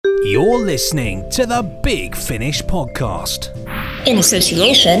You're listening to the Big Finish podcast. In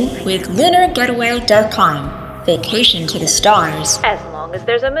association with LunarGetaway.com. Vacation to the stars. As long as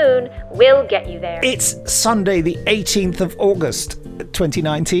there's a moon, we'll get you there. It's Sunday the 18th of August,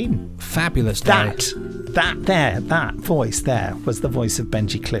 2019. Fabulous day. That voice there was the voice of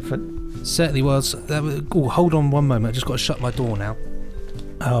Benji Clifford. Certainly was. Hold on one moment. I've just got to shut my door now.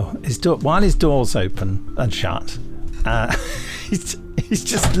 Oh, while his door's open and shut, he's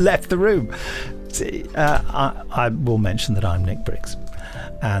just left the room. I will mention that I'm Nick Briggs,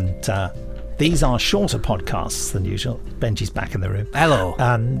 and these are shorter podcasts than usual. Benji's back in the room. Hello.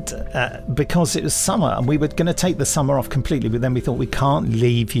 And because it was summer, and we were going to take the summer off completely, but then we thought we can't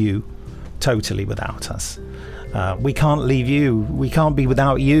leave you totally without us. We can't leave you. We can't be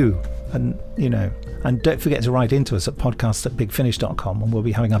without you. And, and don't forget to write into us at podcast@bigfinish.com, and we'll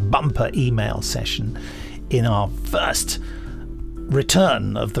be having a bumper email session in our first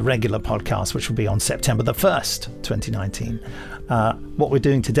return of the regular podcast, which will be on September the 1st, 2019. What we're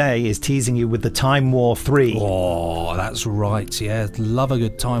doing today is teasing you with the Time War 3. Oh, that's right, yeah. Love a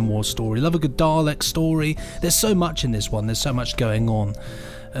good Time War story. Love a good Dalek story. There's so much in this one. There's so much going on.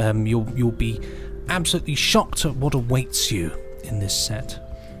 You'll be absolutely shocked at what awaits you in this set.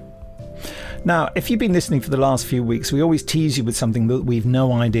 Now, if you've been listening for the last few weeks, we always tease you with something that we've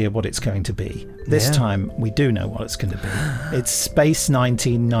no idea what it's going to be. This time, we do know what it's going to be. It's Space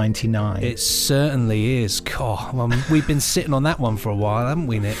 1999. It certainly is. God, well, we've been sitting on that one for a while, haven't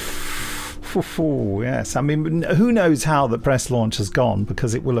we, Nick? Yes. I mean, who knows how the press launch has gone,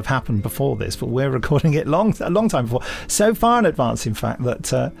 because it will have happened before this, but we're recording it a long time before. So far in advance, in fact,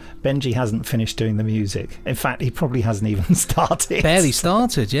 that Benji hasn't finished doing the music. In fact, he probably hasn't even started. Barely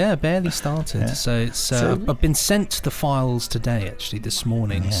started. Yeah. So it's So- I've been sent the files today, actually, this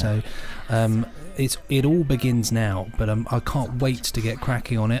morning. Yeah. So it all begins now, but I can't wait to get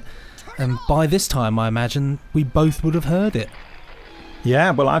cracking on it. And by this time, I imagine we both would have heard it.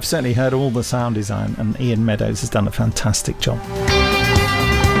 Yeah, well, I've certainly heard all the sound design, and Ian Meadows has done a fantastic job.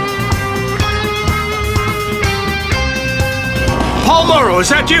 Paul Morrow, is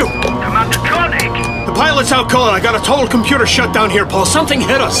that you? Commander Koenig! The pilot's out cold. I got a total computer shutdown here, Paul. Something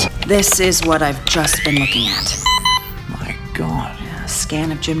hit us. This is what I've just been looking at. My God. A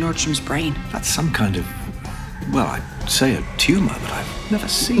scan of Jim Nordstrom's brain. That's some kind of, well, I'd say a tumor, but I've never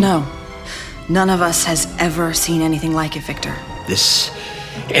seen. No. None of us has ever seen anything like it, Victor. This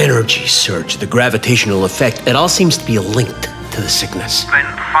energy surge, the gravitational effect, it all seems to be linked to the sickness. Then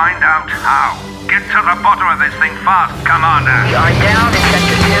find out how. Get to the bottom of this thing fast, Commander. I'm down in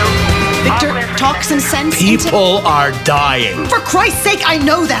Sector 2. Victor, talk some sense People are dying. For Christ's sake, I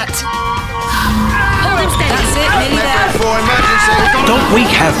know that! That's it, nearly there. Don't we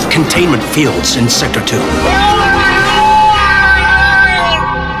have containment fields in Sector 2?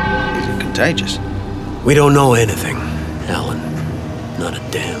 Is it contagious? We don't know anything, Alan. Not a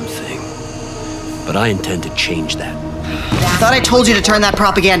damn thing. But I intend to change that. Thought I told you to turn that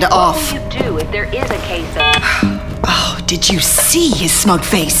propaganda off. What will you do if there is a case of... Oh, did you see his smug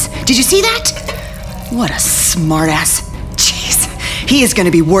face? Did you see that? What a smartass. Jeez, he is going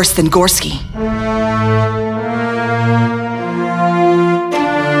to be worse than Gorski.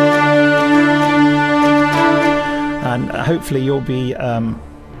 And hopefully you'll be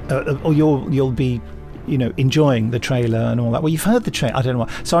you'll be enjoying the trailer and all that. Well, you've heard the trailer. I don't know what.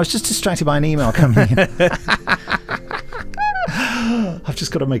 So I was just distracted by an email coming in. I've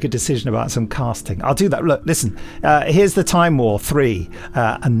just got to make a decision about some casting. I'll do that. Look, listen, here's the Time War 3,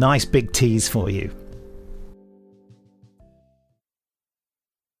 a nice big tease for you.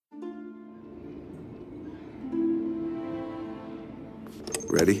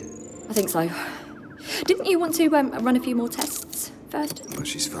 Ready? I think so. Didn't you want to run a few more tests first? Oh,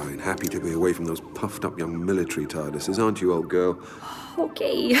 she's fine. Happy to be away from those puffed-up young military TARDISes, aren't you, old girl?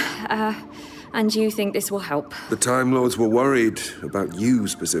 Okay. And you think this will help? The Time Lords were worried about you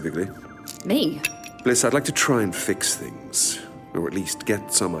specifically. Me? Bliss, I'd like to try and fix things, or at least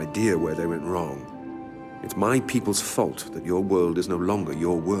get some idea where they went wrong. It's my people's fault that your world is no longer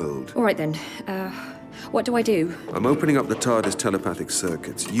your world. All right then. What do I do? I'm opening up the TARDIS telepathic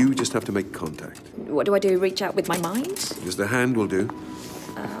circuits. You just have to make contact. What do I do? Reach out with my mind? Just a hand will do.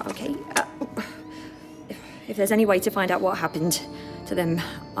 Okay. If there's any way to find out what happened to them,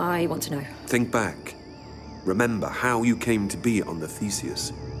 I want to know. Think back. Remember how you came to be on the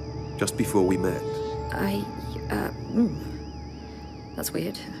Theseus, just before we met. That's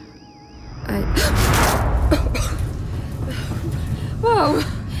weird. Whoa!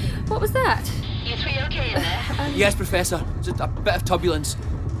 What was that? You three okay in there? Yes, Professor. Just a bit of turbulence.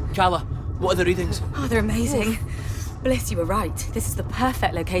 Calla, what are the readings? Oh, they're amazing. Bliss, you were right. This is the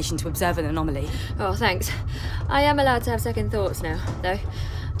perfect location to observe an anomaly. Oh, thanks. I am allowed to have second thoughts now, though.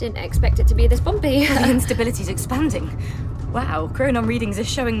 Didn't expect it to be this bumpy. The instability's expanding. Wow, Chronon readings are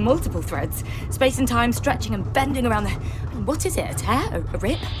showing multiple threads. Space and time stretching and bending around the... What is it, a tear? A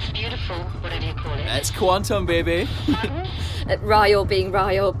rip? Beautiful, whatever you call it. It's quantum, baby. Ryle being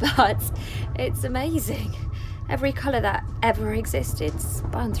Ryle, but it's amazing. Every colour that ever existed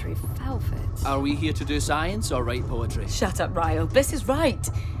spun through velvet. Are we here to do science or write poetry? Shut up, Ryle. Bliss is right.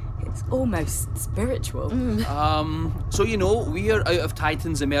 It's almost spiritual. So you know, we are out of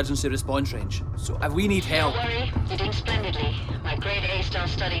Titan's emergency response range. So if we need help... Don't worry, you're doing splendidly. My grade A-star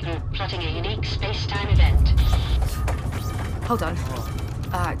study group plotting a unique space-time event. Hold on.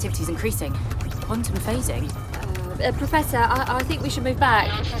 Activity's increasing. Quantum phasing. Professor, I think we should move back.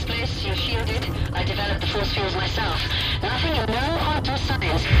 Nonsense, Bliss. You're shielded. I developed the force fields myself. Nothing and no quantum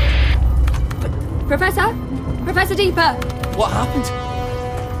science. Professor Deeper! What happened?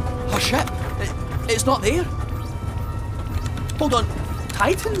 Our ship? It's not there. Hold on.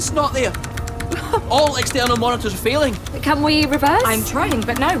 Titan's not there. All external monitors are failing. Can we reverse? I'm trying,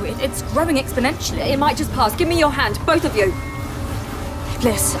 but no, it's growing exponentially. It might just pass. Give me your hand, both of you.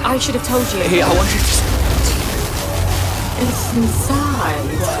 Bliss, I should have told you. Hey, I want you to... It's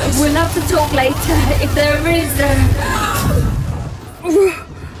inside. We'll have to talk later, if there is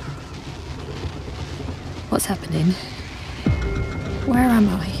What's happening? Where am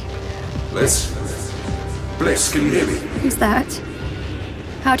I? Bliss? Bliss, can you hear me? Who's that?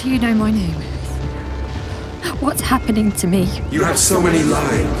 How do you know my name? What's happening to me? You have so many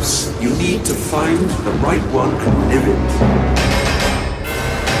lives. You need to find the right one and live it.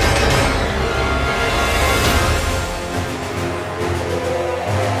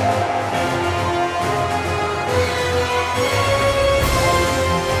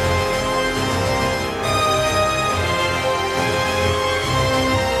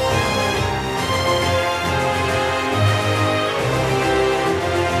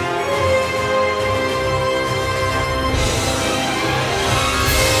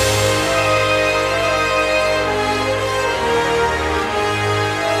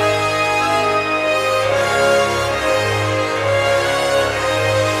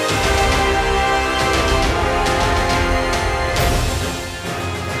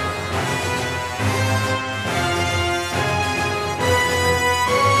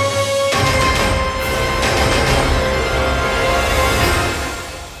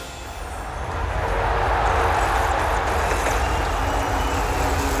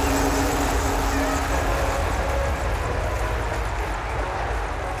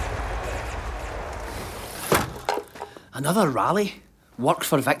 Another rally? Work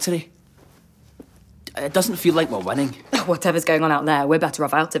for victory? It doesn't feel like we're winning. Whatever's going on out there, we're better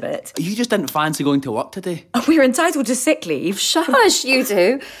off out of it. You just didn't fancy going to work today? We're entitled to sick leave. Shush, you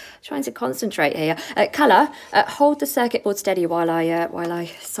two. Trying to concentrate here. Colour, hold the circuit board steady while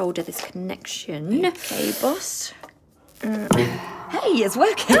I solder this connection. Okay, boss. Hey, it's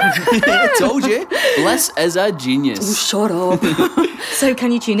working. I told you. Bliss is a genius. Oh, shut up. So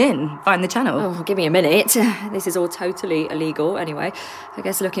can you tune in? Find the channel? Oh, give me a minute. This is all totally illegal anyway. I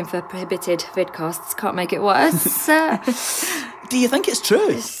guess looking for prohibited vidcasts can't make it worse. Do you think it's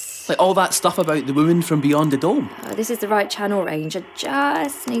true? Like all that stuff about the woman from beyond the dome? This is the right channel range. I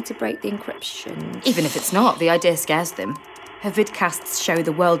just need to break the encryption. Even if it's not, the idea scares them. Her vidcasts show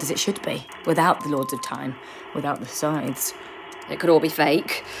the world as it should be, without the Lords of Time, without the Scythes. It could all be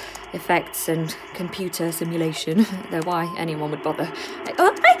fake. Effects and computer simulation. Though why anyone would bother.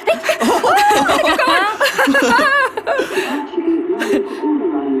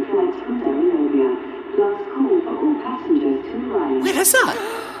 Where is that?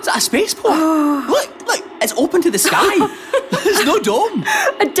 Is that a spaceport? Look, it's open to the sky. There's no dome.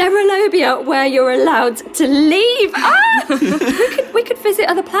 A derelobia where you're allowed to leave. We could visit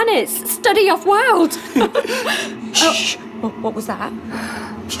other planets, study off-world. Shh. What was that?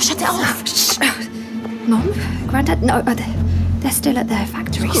 Shut it off. Shh. Mom? Grandad? No, they're still at their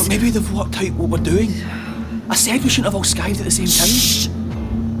factories. Look, maybe they've worked out what we're doing. I said we shouldn't have all skived at the same time. Shh.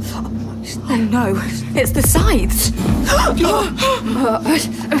 Oh no, it's the Scythes.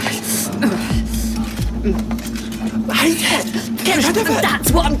 Hide it! Get rid of it!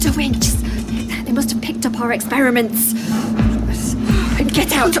 That's what I'm doing. They must have picked up our experiments.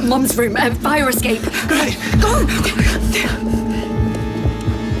 Get out, Mum's room. Fire escape. Right, go!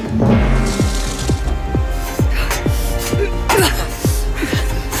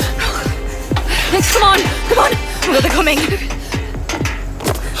 Come on! Oh, they're coming.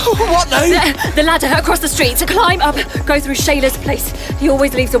 What now? The ladder across the street. To climb up. Go through Shayla's place. He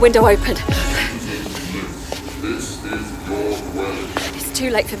always leaves a window open. This is too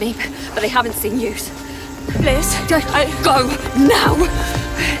late for me, but they haven't seen you. Bliss, go now!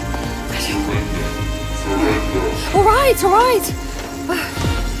 All right.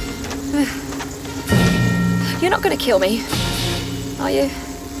 You're not going to kill me, are you?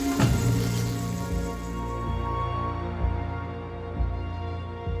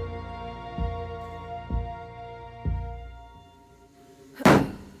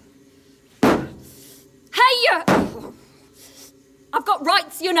 I've got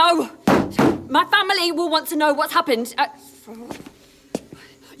rights, you know. My family will want to know what's happened.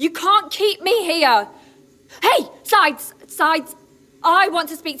 You can't keep me here. Hey, Sides. I want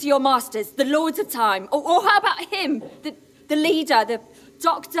to speak to your masters, the Lords of Time. Or how about him, the leader, the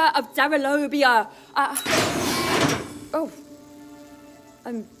Doctor of Derelobia.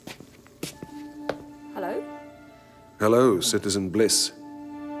 Hello? Hello, Citizen Bliss.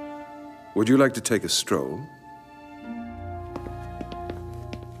 Would you like to take a stroll?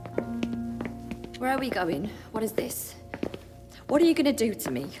 Where are we going? What is this? What are you going to do to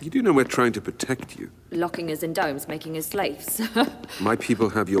me? You do know we're trying to protect you. Locking us in domes, making us slaves. My people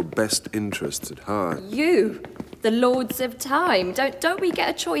have your best interests at heart. You, the Lords of Time. Don't we get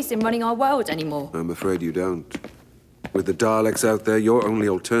a choice in running our world anymore? I'm afraid you don't. With the Daleks out there, your only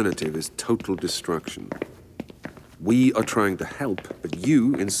alternative is total destruction. We are trying to help, but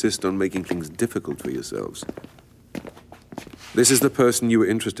you insist on making things difficult for yourselves. This is the person you were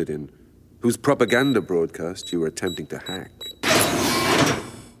interested in, whose propaganda broadcast you were attempting to hack.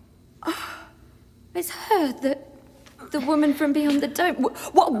 It's her, the woman from beyond the dome.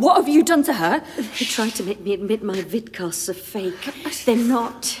 What have you done to her? They tried to make me admit my vidcasts are fake. They're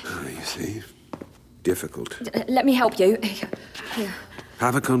not. You see? Difficult. Let me help you. Here.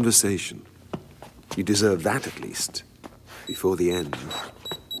 Have a conversation. You deserve that at least. Before the end.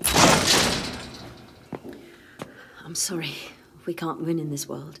 I'm sorry. We can't win in this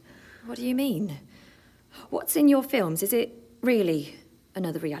world. What do you mean? What's in your films? Is it really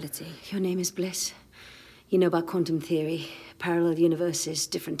another reality? Your name is Bliss. You know about quantum theory, parallel universes,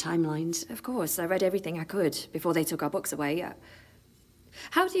 different timelines. Of course, I read everything I could before they took our books away.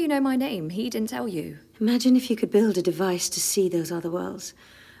 How do you know my name? He didn't tell you. Imagine if you could build a device to see those other worlds.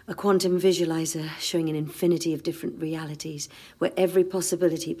 A quantum visualizer showing an infinity of different realities, where every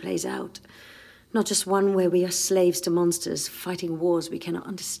possibility plays out. Not just one where we are slaves to monsters, fighting wars we cannot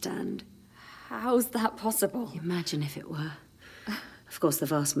understand. How's that possible? Imagine if it were. Of course, the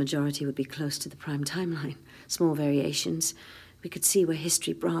vast majority would be close to the prime timeline. Small variations. We could see where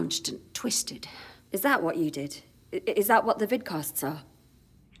history branched and twisted. Is that what you did? Is that what the vidcasts are?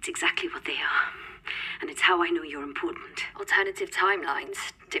 It's exactly what they are. And it's how I know you're important. Alternative timelines,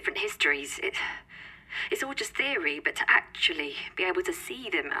 different histories. It's all just theory, but to actually be able to see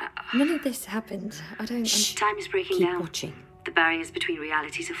them... None of this happened. I don't... Shh, time is breaking Keep down. watching. The barriers between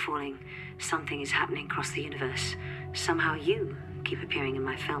realities are falling. Something is happening across the universe. Somehow you keep appearing in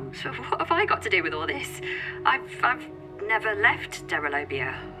my films. So what have I got to do with all this? I've never left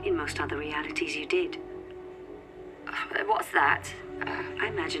Derelobia. In most other realities you did. What's that? I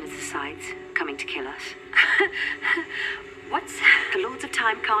imagine it's the Sides coming to kill us. What? The Lords of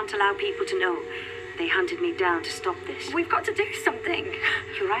Time can't allow people to know. They hunted me down to stop this. We've got to do something.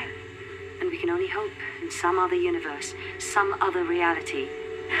 You're right. And we can only hope in some other universe, some other reality.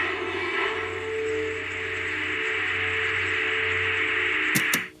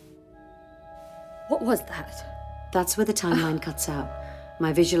 What was that? That's where the timeline cuts out.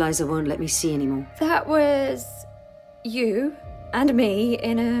 My visualizer won't let me see anymore. That was you and me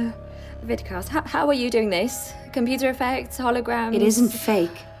in a vidcast. How are you doing this? Computer effects, holograms? It isn't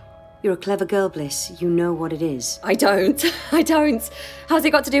fake. You're a clever girl, Bliss. You know what it is. I don't. How's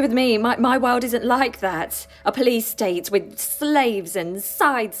it got to do with me? My world isn't like that. A police state with slaves and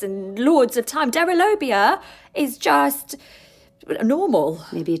Sides and Lords of Time. Derelobia is just normal.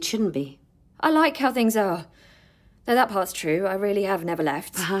 Maybe it shouldn't be. I like how things are. Though that part's true, I really have never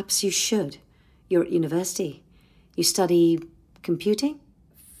left. Perhaps you should. You're at university. You study computing?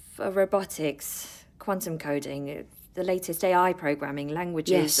 For robotics, quantum coding, the latest AI programming,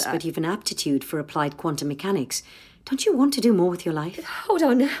 languages... Yes, but you've an aptitude for applied quantum mechanics. Don't you want to do more with your life? Hold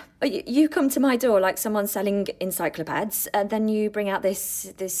on. You come to my door like someone selling encyclopads, and then you bring out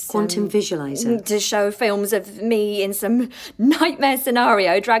this quantum visualizer. To show films of me in some nightmare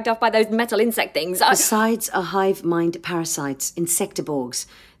scenario dragged off by those metal insect things. The Sides are hive mind parasites, insectivorgs.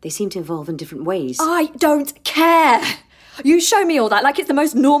 They seem to evolve in different ways. I don't care! You show me all that like it's the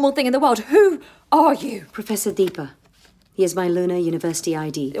most normal thing in the world. Who are you? Professor Deepa. Here's my Lunar University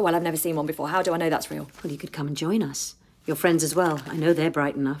ID. Well, I've never seen one before. How do I know that's real? Well, you could come and join us. Your friends as well. I know they're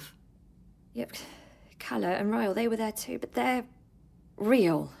bright enough. Yep. Calla and Ryle, they were there too, but they're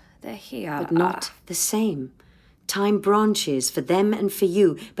real. They're here. But not the same. Time branches for them and for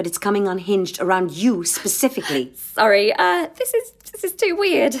you, but it's coming unhinged around you specifically. Sorry, this is too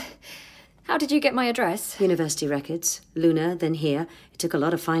weird. How did you get my address? University records. Luna, then here. It took a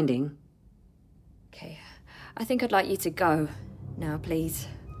lot of finding. Okay, I think I'd like you to go. Now, please.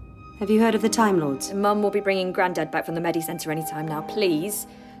 Have you heard of the Time Lords? Mum will be bringing Grandad back from the Medi Centre any time now. Please,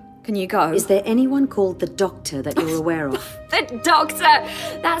 can you go? Is there anyone called the Doctor that you're aware of? The Doctor?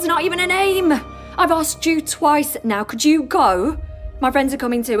 That's not even a name. I've asked you twice now. Could you go? My friends are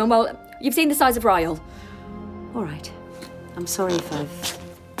coming too, and well, you've seen the size of Ryle. All right. I'm sorry if I've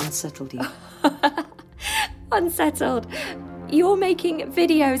unsettled you. Unsettled? You're making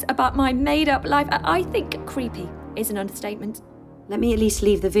videos about my made-up life. I think creepy is an understatement. Let me at least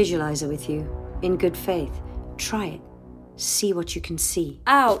leave the visualizer with you, in good faith. Try it. See what you can see.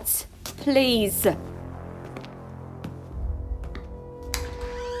 Out, please.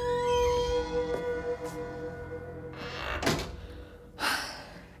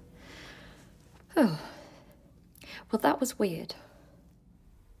 Oh. Well, that was weird.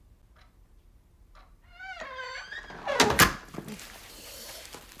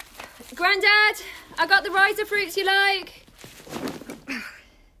 Grandad, I got the riser fruits you like.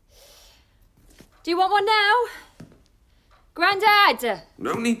 Do you want one now? Grandad!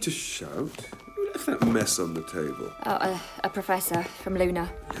 No need to shout. Who left that mess on the table? Oh, a professor from Luna.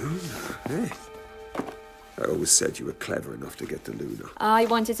 Luna, eh? I always said you were clever enough to get to Luna. I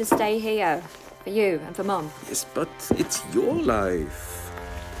wanted to stay here. For you and for Mum. Yes, but it's your life.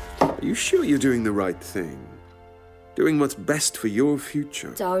 Are you sure you're doing the right thing? Doing what's best for your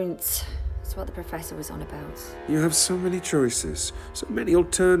future? Don't. That's what the professor was on about. You have so many choices, so many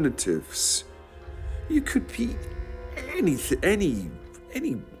alternatives. You could be anything,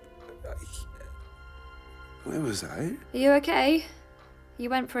 Where was I? Are you okay?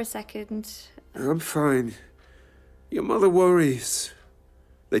 You went for a second. I'm fine. Your mother worries.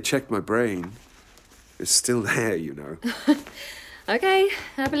 They checked my brain. It's still there, you know. Okay,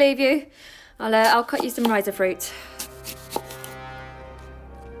 I believe you. I'll cut you some riser fruit.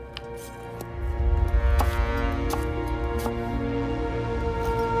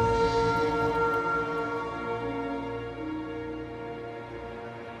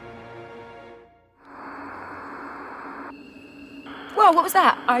 Whoa, what was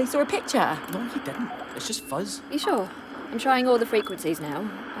that? I saw a picture. No, you didn't. It's just fuzz. You sure? I'm trying all the frequencies now.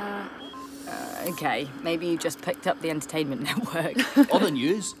 Okay, maybe you just picked up the entertainment network. All the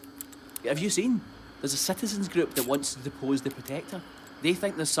news. Have you seen? There's a citizens group that wants to depose the Protector. They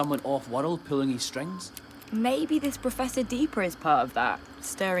think there's someone off-world pulling his strings. Maybe this Professor Deeper is part of that,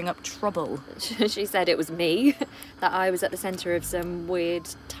 stirring up trouble. She said it was me, that I was at the centre of some weird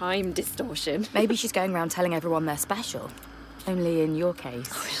time distortion. Maybe she's going around telling everyone they're special. Only in your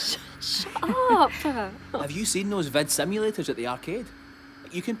case. Shut up! Have you seen those vid simulators at the arcade?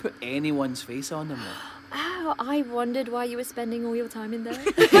 You can put anyone's face on them there. Oh, I wondered why you were spending all your time in there.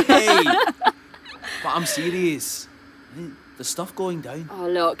 Hey! But I'm serious. There's stuff going down. Oh,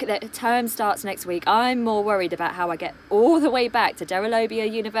 look, the term starts next week. I'm more worried about how I get all the way back to Derelobia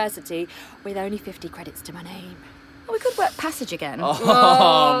University with only 50 credits to my name. We could work passage again.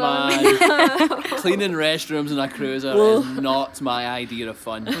 Oh, man. Cleaning restrooms in a cruiser is not my idea of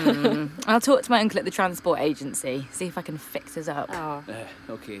fun. I'll talk to my uncle at the transport agency, see if I can fix us up. Oh.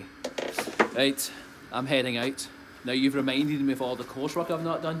 Okay. Right, I'm heading out. Now you've reminded me of all the coursework I've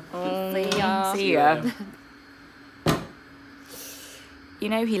not done. See ya. You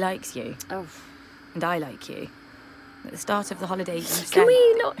know he likes you. Oh. And I like you. At the start of the holidays, you said... Can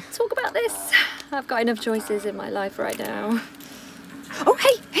we not talk about this? I've got enough choices in my life right now. Oh,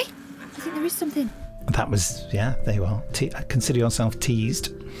 hey! I think there is something. That was, yeah, there you are. Consider yourself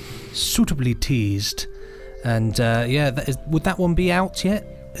teased. Suitably teased. And, would that one be out yet?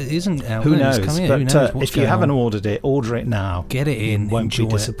 It isn't out. Who knows? But Who knows if you haven't ordered it, order it now. Get it in. You won't be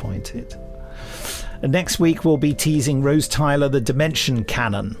disappointed. And next week we'll be teasing Rose Tyler, the Dimension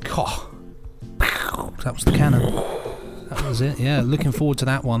Cannon. Oh. That was the cannon. That was it, yeah. Looking forward to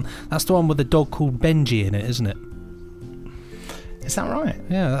that one. That's the one with the dog called Benji in it, isn't it? Is that right?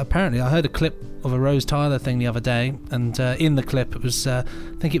 Yeah, apparently. I heard a clip of a Rose Tyler thing the other day, and in the clip it was, I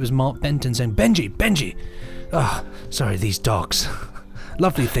think it was Mark Benton saying, Benji! Oh, sorry, these dogs.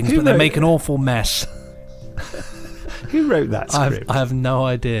 Lovely things, but they make an awful mess. Who wrote that script? I have no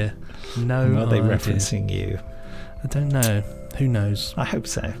idea. No idea. Are they referencing you? I don't know. Who knows? I hope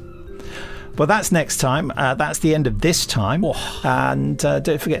so. Well, that's next time. That's the end of this time. And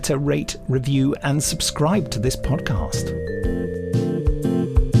don't forget to rate, review, and subscribe to this podcast.